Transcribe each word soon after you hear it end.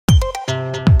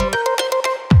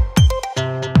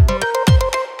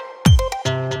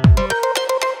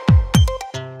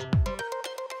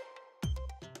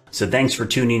So thanks for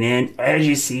tuning in. As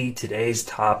you see, today's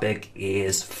topic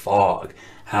is fog.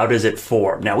 How does it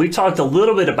form? Now, we talked a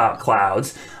little bit about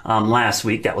clouds last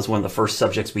week. That was one of the first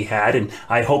subjects we had, and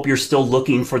I hope you're still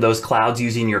looking for those clouds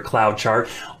using your cloud chart.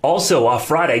 Also,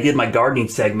 Friday, I did my gardening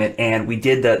segment, and we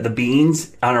did the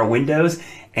beans on our windows,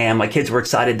 and my kids were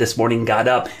excited this morning, got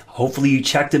up. Hopefully you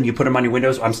checked them, you put them on your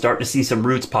windows. I'm starting to see some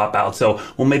roots pop out, so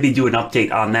we'll maybe do an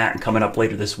update on that coming up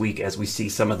later this week as we see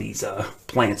some of these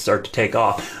plants start to take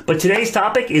off. But today's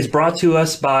topic is brought to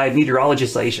us by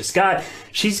meteorologist Aisha Scott.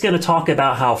 She's going to talk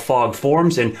about how fog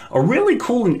forms and a really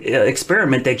cool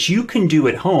experiment that you can do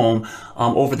at home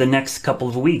over the next couple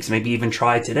of weeks, maybe even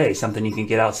try today, something you can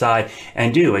get outside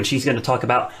and do. And she's going to talk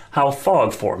about how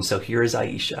fog forms. So here is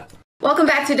Aisha. Welcome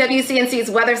back to WCNC's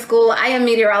Weather School. I am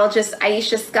meteorologist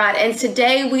Aisha Scott, and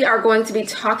today we are going to be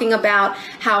talking about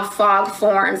how fog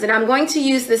forms. And I'm going to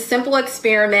use this simple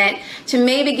experiment to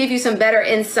maybe give you some better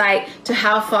insight to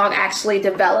how fog actually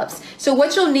develops. So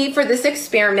what you'll need for this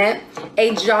experiment,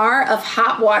 a jar of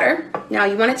hot water. Now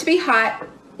you want it to be hot.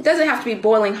 It doesn't have to be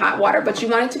boiling hot water, but you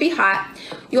want it to be hot.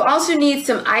 You'll also need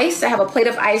some ice. I have a plate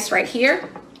of ice right here.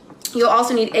 You'll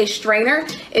also need a strainer.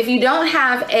 If you don't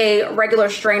have a regular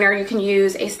strainer, you can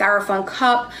use a styrofoam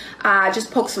cup.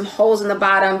 Just poke some holes in the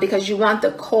bottom because you want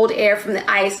the cold air from the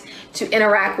ice to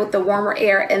interact with the warmer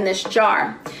air in this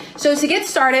jar. So to get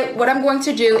started, what I'm going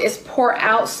to do is pour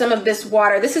out some of this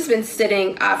water. This has been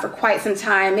sitting for quite some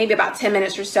time, maybe about 10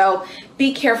 minutes or so.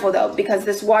 Be careful though, because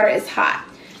this water is hot.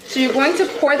 So you're going to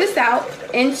pour this out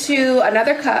into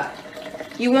another cup.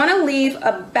 You want to leave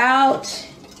about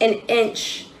an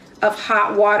inch of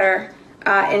hot water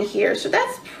in here. So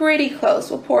that's pretty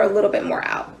close. We'll pour a little bit more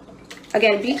out.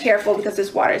 Again, be careful because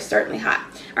this water is certainly hot.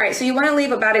 All right, so you want to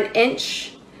leave about an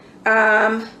inch,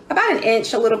 a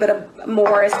little bit of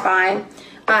more is fine,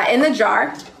 in the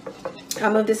jar.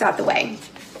 I'll move this out the way.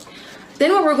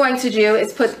 Then what we're going to do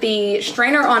is put the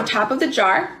strainer on top of the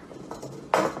jar.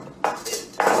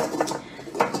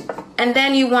 And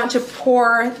then you want to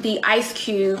pour the ice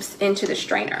cubes into the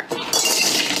strainer.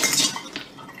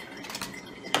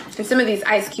 And some of these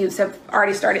ice cubes have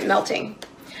already started melting.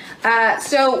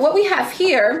 So what we have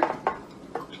here,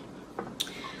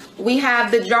 we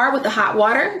have the jar with the hot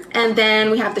water, and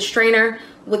then we have the strainer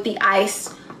with the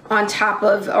ice on top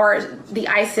of, or the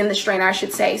ice in the strainer, I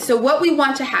should say. So what we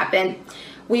want to happen,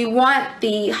 we want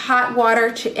the hot water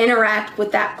to interact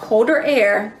with that colder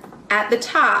air at the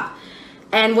top.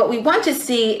 And what we want to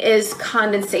see is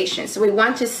condensation. So we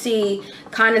want to see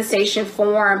condensation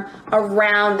form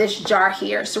around this jar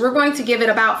here. So we're going to give it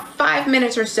about 5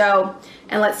 minutes or so,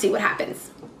 and let's see what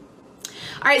happens.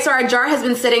 All right, so our jar has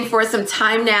been sitting for some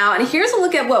time now, and here's a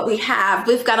look at what we have.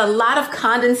 We've got a lot of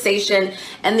condensation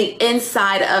in the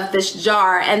inside of this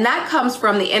jar, and that comes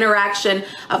from the interaction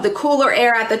of the cooler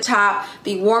air at the top,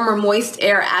 the warmer, moist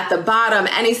air at the bottom,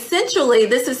 and essentially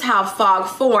this is how fog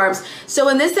forms. So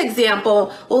in this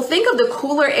example, we'll think of the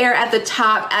cooler air at the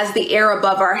top as the air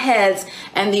above our heads,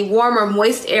 and the warmer,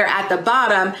 moist air at the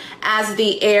bottom as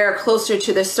the air closer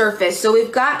to the surface. So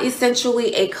we've got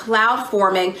essentially a cloud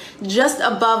forming just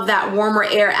above that warmer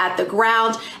air at the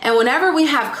ground. And whenever we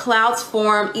have clouds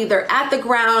form either at the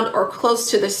ground or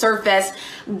close to the surface,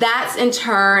 that's in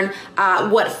turn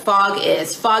what fog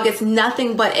is. Fog is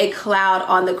nothing but a cloud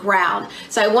on the ground.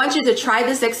 So I want you to try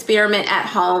this experiment at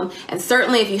home, and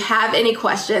certainly if you have any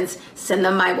questions, send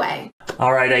them my way.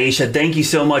 All right, Aisha, thank you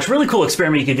so much. Really cool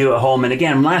experiment you can do at home. And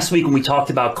again, last week when we talked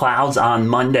about clouds on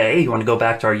Monday, you want to go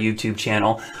back to our YouTube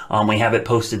channel. We have it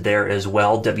posted there as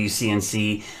well,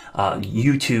 WCNC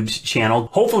YouTube's channel.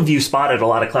 Hopefully you spotted a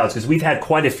lot of clouds because we've had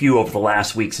quite a few over the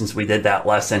last week since we did that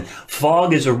lesson.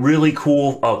 Fog is a really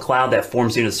cool cloud that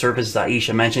forms near the surface, as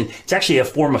Aisha mentioned. It's actually a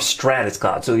form of stratus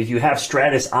cloud. So if you have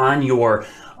stratus on your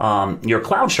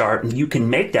cloud chart, you can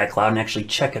make that cloud and actually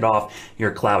check it off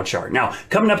your cloud chart. Now,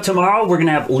 coming up tomorrow, we're going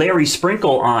to have Larry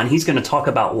Sprinkle on. He's going to talk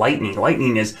about lightning.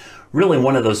 Lightning is really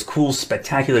one of those cool,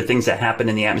 spectacular things that happen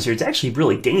in the atmosphere. It's actually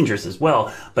really dangerous as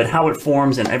well, but how it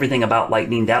forms and everything about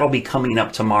lightning, that'll be coming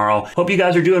up tomorrow. Hope you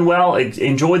guys are doing well.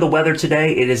 Enjoy the weather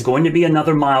today. It is going to be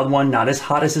another mild one, not as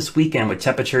hot as this weekend, with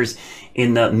temperatures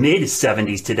in the mid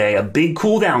 70s today. A big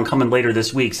cool down coming later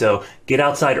this week, so get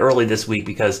outside early this week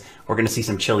because we're going to see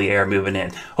some chilly air moving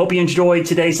in. Hope you enjoyed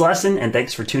today's lesson, and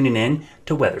thanks for tuning in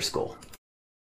to Weather School.